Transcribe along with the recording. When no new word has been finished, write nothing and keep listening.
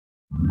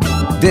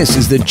This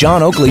is the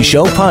John Oakley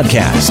Show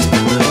podcast.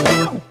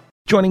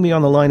 Joining me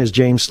on the line is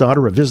James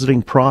Stodder, a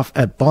visiting prof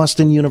at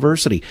Boston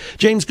University.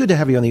 James, good to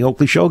have you on the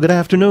Oakley Show. Good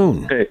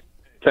afternoon. Hey,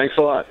 thanks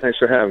a lot. Thanks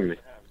for having me.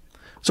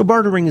 So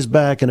bartering is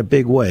back in a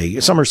big way.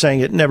 Some are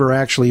saying it never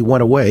actually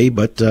went away,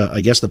 but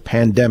I guess the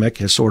pandemic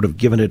has sort of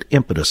given it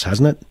impetus,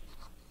 hasn't it?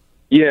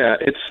 Yeah,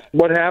 it's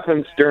what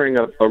happens during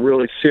a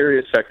really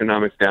serious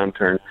economic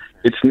downturn.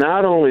 It's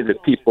not only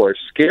that people are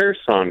scarce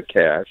on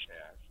cash.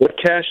 What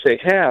cash they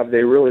have,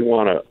 they really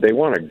want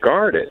to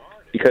guard it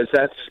because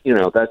that's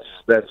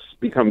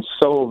become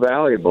so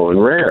valuable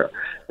and rare.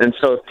 And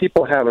so if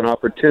people have an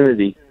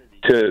opportunity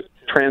to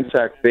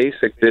transact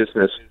basic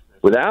business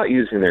without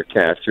using their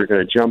cash, they're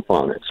going to jump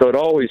on it. So it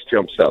always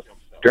jumps up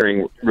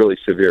during really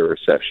severe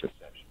recession.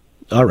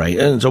 All right.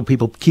 And so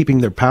people keeping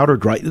their powder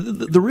dry.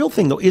 The real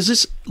thing, though, is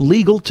this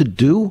legal to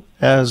do?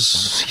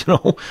 As, you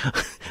know,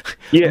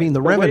 yeah, I mean,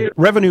 the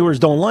revenuers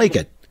don't like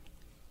it.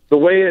 The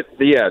way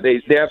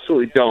they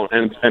absolutely don't.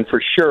 And for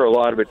sure, a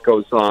lot of it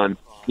goes on,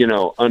 you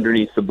know,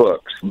 underneath the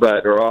books,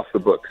 or off the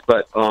books.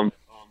 But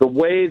the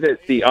way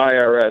that the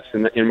IRS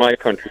in my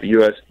country, the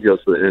U.S.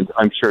 deals with it, and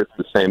I'm sure it's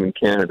the same in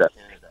Canada,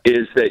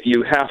 is that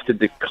you have to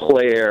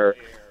declare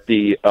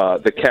the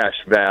cash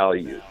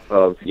value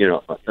of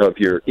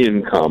your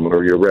income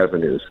or your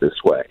revenues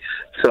this way.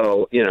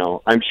 So, you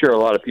know, I'm sure a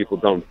lot of people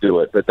don't do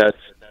it, but that's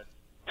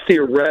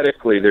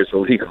theoretically there's a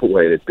legal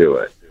way to do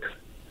it.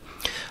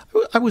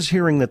 I was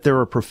hearing that there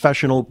are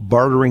professional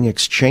bartering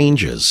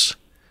exchanges.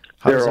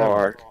 There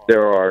are,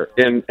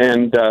 and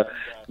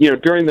you know,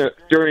 during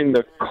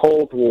the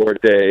Cold War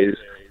days,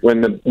 when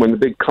the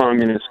big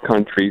communist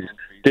countries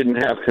didn't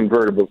have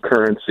convertible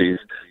currencies,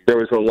 there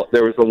was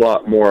a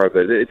lot more of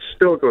it. It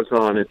still goes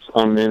on. It's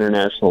on an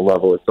international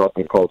level. It's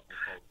often called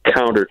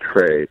counter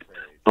trade,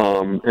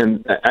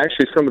 and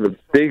actually some of the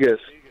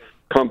biggest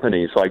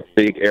companies, like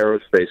big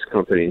aerospace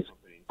companies,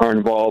 are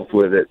involved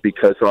with it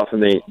because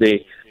often they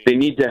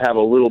need to have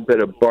a little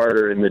bit of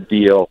barter in the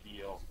deal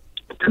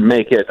to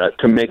make it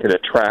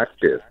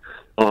attractive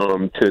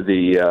to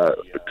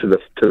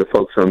the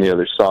folks on the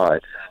other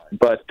side.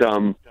 But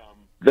the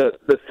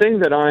thing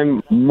that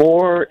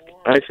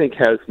I think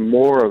has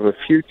more of a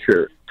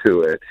future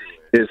to it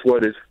is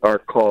what are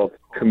called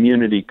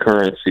community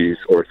currencies,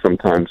 or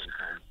sometimes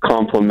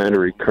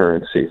complementary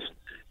currencies,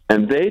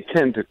 and they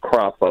tend to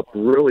crop up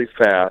really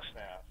fast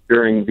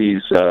during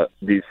these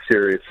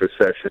serious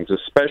recessions,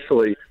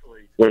 especially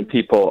when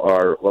people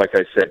are, like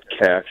I said,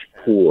 cash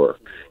poor.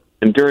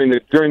 And during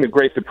the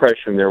Great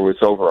Depression, there was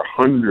over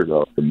 100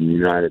 of them in the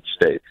United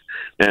States,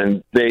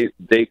 and they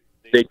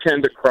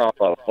tend to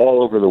crop up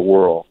all over the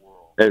world.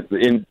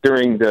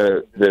 During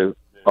the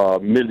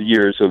mid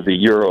years of the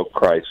Euro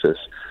crisis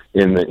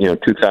in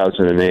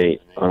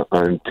 2008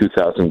 and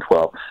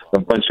 2012, a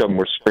bunch of them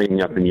were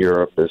springing up in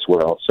Europe as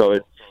well. So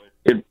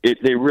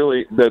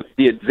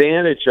the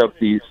advantage of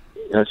these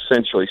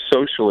essentially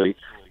socially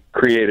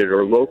created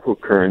or local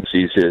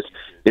currencies is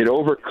it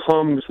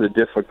overcomes the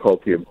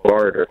difficulty of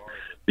barter,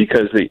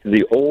 because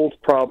the old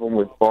problem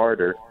with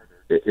barter,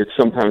 it's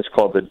sometimes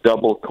called the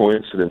double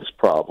coincidence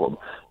problem.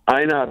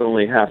 I not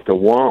only have to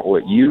want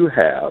what you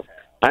have,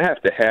 I have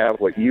to have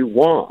what you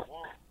want.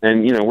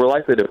 And, you know, we're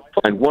likely to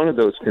find one of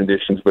those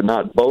conditions, but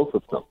not both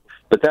of them.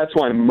 But that's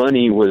why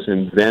money was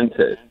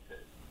invented.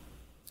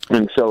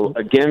 And so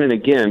again and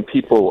again,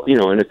 people, you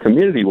know, in a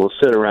community will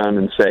sit around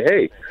and say,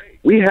 hey,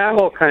 we have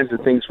all kinds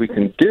of things we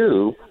can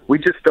do. We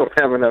just don't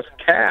have enough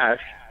cash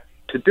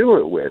to do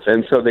it with.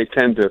 And so they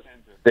tend to,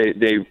 they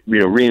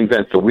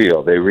reinvent the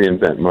wheel. They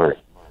reinvent money.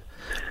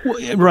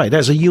 Well, right,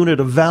 as a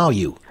unit of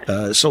value.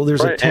 So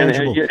there's a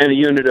tangible... And a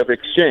unit of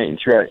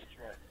exchange, right.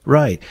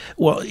 Right.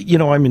 Well, you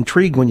know, I'm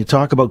intrigued when you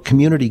talk about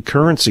community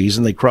currencies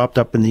and they cropped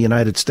up in the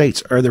United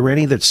States. Are there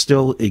any that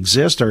still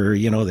exist, or,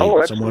 you know, they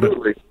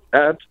absolutely.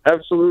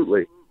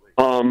 Absolutely.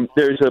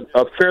 There's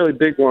a fairly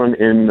big one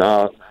in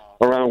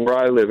around where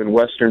I live in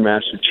Western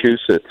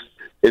Massachusetts.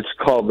 It's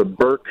called the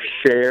Burke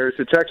Shares.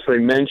 It's actually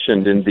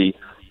mentioned in the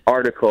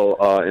article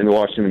in the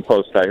Washington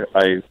Post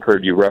I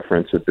heard you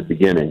reference at the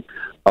beginning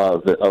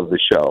of the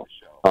show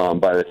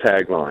by the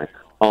tagline.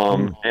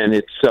 And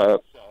it's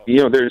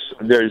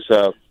there's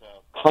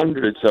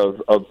hundreds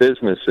of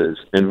businesses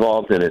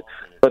involved in it,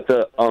 but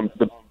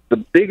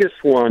the biggest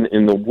one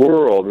in the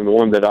world, and the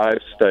one that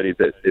I've studied,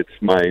 that it's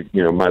my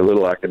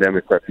little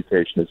academic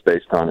reputation is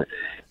based on it,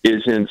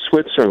 is in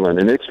Switzerland,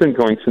 and it's been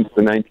going since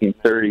the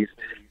 1930s,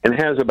 and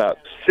has about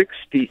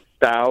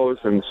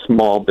 60,000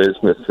 small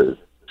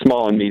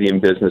and medium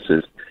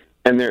businesses,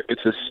 and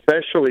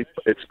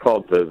it's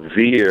called the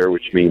Wir,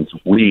 which means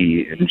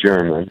we in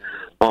German,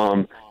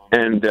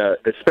 and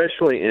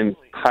especially in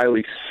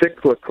highly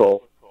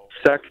cyclical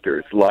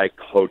sectors like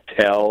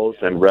hotels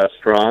and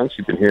restaurants.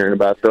 You've been hearing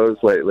about those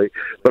lately,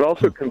 but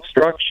also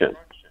construction.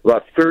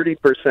 About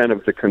 30%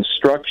 of the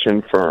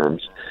construction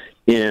firms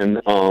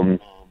in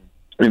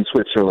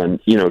Switzerland,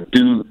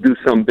 do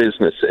some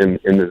business in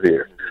the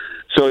Wir.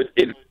 So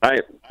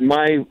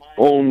my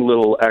own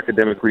little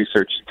academic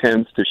research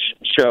tries to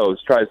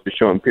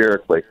show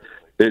empirically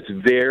It's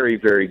very,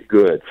 very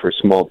good for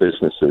small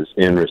businesses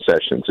in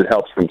recessions. It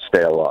helps them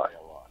stay alive.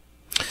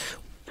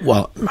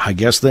 Well, I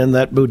guess then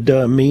that would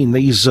mean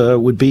these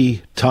would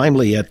be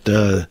timely at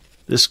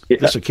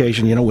this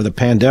occasion, where the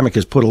pandemic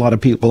has put a lot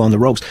of people on the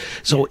ropes.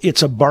 So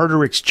it's a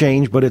barter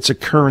exchange, but it's a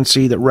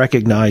currency that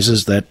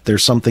recognizes that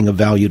there's something of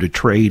value to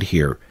trade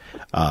here.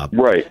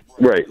 Right.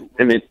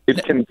 And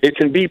it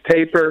can be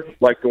paper,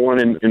 like the one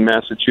in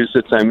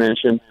Massachusetts I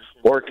mentioned,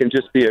 or it can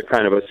just be a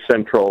kind of a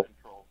central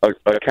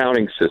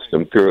accounting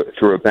system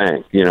through a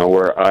bank,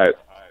 where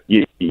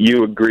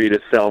you agree to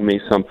sell me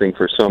something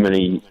for so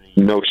many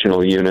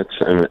notional units,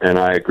 and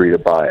I agree to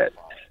buy it.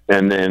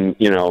 And then,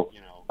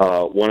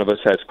 one of us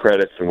has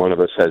credits and one of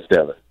us has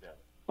debit.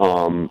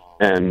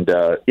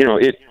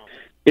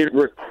 It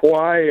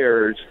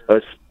requires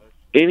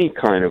any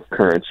kind of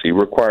currency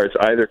requires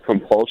either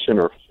compulsion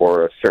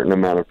or a certain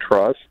amount of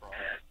trust,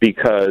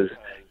 because,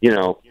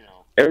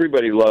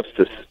 everybody loves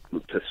to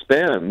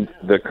spend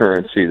the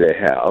currency they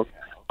have.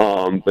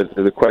 But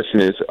the question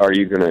is, are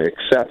you going to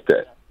accept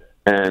it?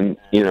 And,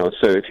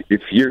 so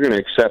if you're going to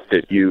accept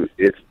it,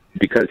 it's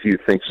because you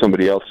think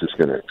somebody else is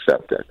going to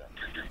accept it.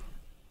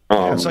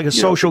 It's like a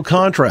social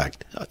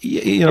contract.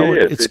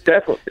 It's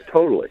definitely,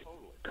 totally.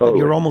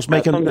 You're almost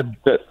making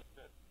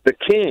the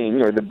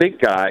king or the big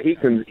guy. He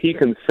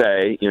can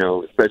say,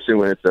 especially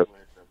when it's a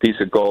piece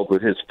of gold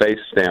with his face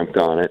stamped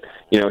on it.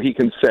 He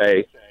can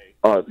say,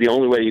 the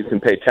only way you can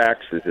pay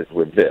taxes is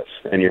with this,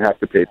 and you have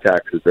to pay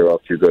taxes or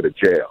else you go to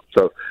jail.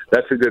 So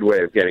that's a good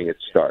way of getting it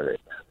started.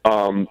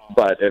 And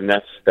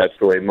that's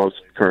the way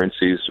most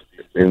currencies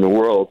in the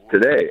world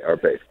today are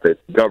based. That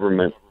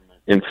government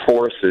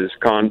enforces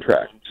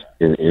contracts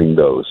in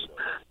those.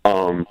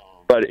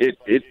 But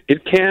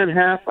it can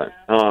happen,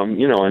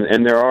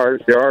 and there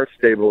are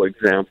stable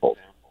examples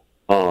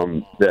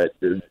that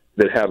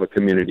have a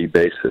community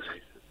basis.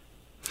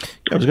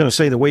 I was going to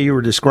say, the way you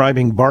were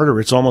describing barter,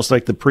 it's almost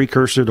like the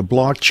precursor to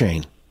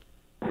blockchain.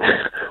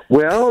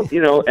 Well,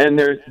 and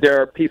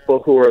there are people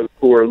who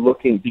are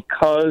looking,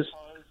 because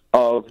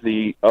of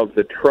the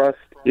trust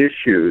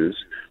issues.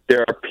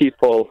 There are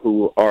people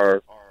who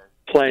are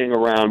playing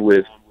around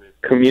with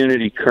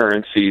community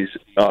currencies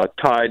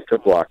tied to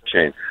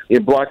blockchain.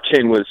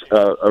 Blockchain was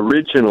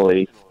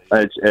originally,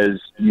 as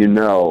you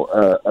know,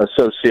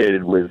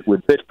 associated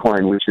with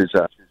Bitcoin, which is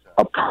a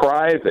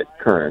private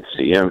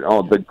currency, and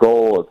the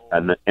goal of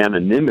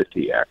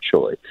anonymity,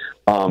 actually,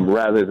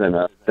 rather than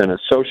a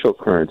social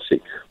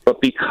currency. But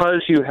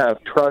because you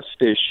have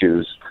trust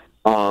issues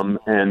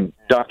and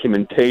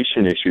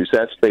documentation issues,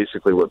 that's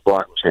basically what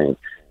blockchain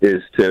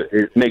is.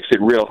 It makes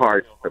it real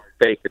hard to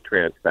fake a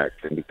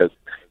transaction because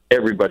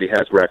everybody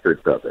has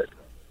records of it.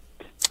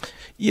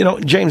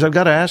 James, I've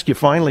got to ask you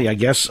finally, I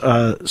guess,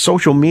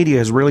 social media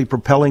is really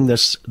propelling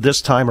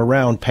this time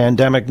around.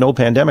 Pandemic, no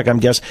pandemic, I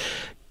guess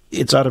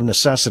it's out of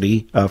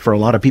necessity for a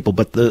lot of people,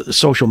 but the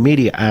social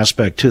media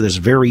aspect to this,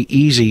 very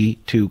easy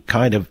to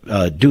kind of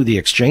do the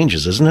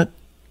exchanges, isn't it?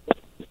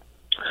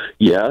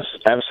 Yes,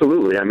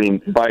 absolutely. I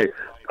mean,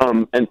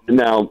 and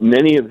now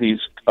many of these,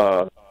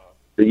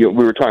 we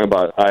were talking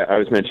about, I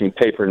was mentioning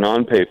paper,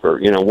 non-paper.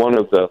 One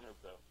of the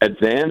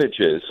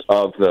advantages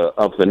of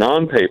the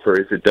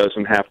non-paper is it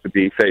doesn't have to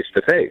be face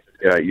to face.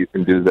 You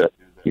can do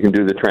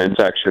the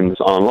transactions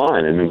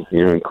online, and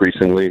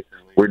increasingly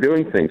we're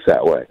doing things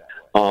that way.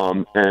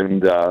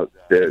 And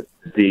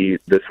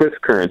the Swiss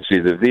currency,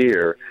 the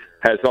Veer,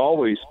 has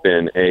always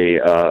been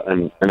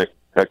an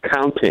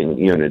accounting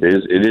unit.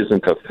 It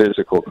isn't a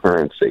physical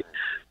currency.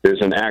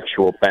 There's an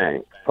actual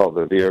bank called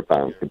the Veer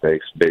Bank,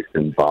 based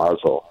in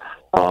Basel,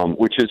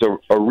 which is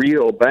a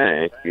real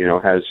bank. You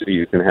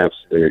can have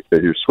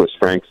your Swiss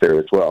francs there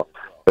as well,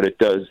 but it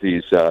does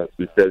these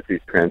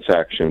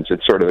transactions.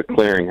 It's sort of a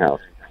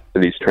clearinghouse for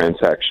these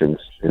transactions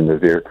in the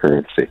Veer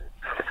currency.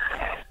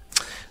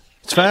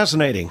 It's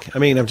fascinating. I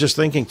mean, I'm just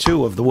thinking,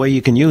 too, of the way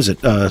you can use it.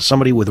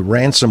 Somebody with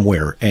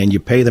ransomware, and you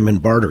pay them in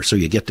barter, so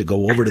you get to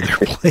go over to their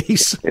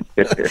place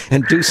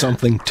and do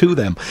something to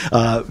them.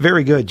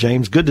 Very good,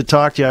 James. Good to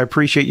talk to you. I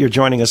appreciate you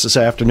joining us this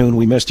afternoon.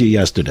 We missed you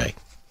yesterday.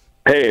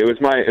 Hey, it was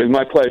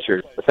my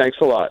pleasure. Thanks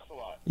a lot.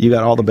 You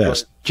got all the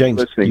best.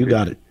 James, you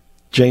got it.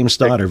 James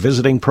Stodder,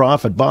 visiting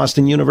prof at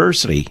Boston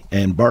University,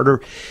 and barter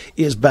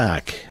is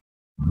back.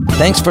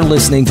 Thanks for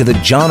listening to the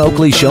John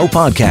Oakley Show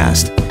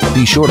podcast.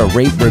 Be sure to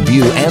rate,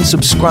 review, and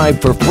subscribe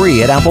for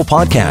free at Apple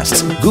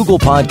Podcasts, Google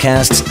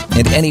Podcasts,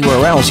 and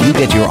anywhere else you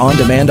get your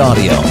on-demand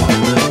audio.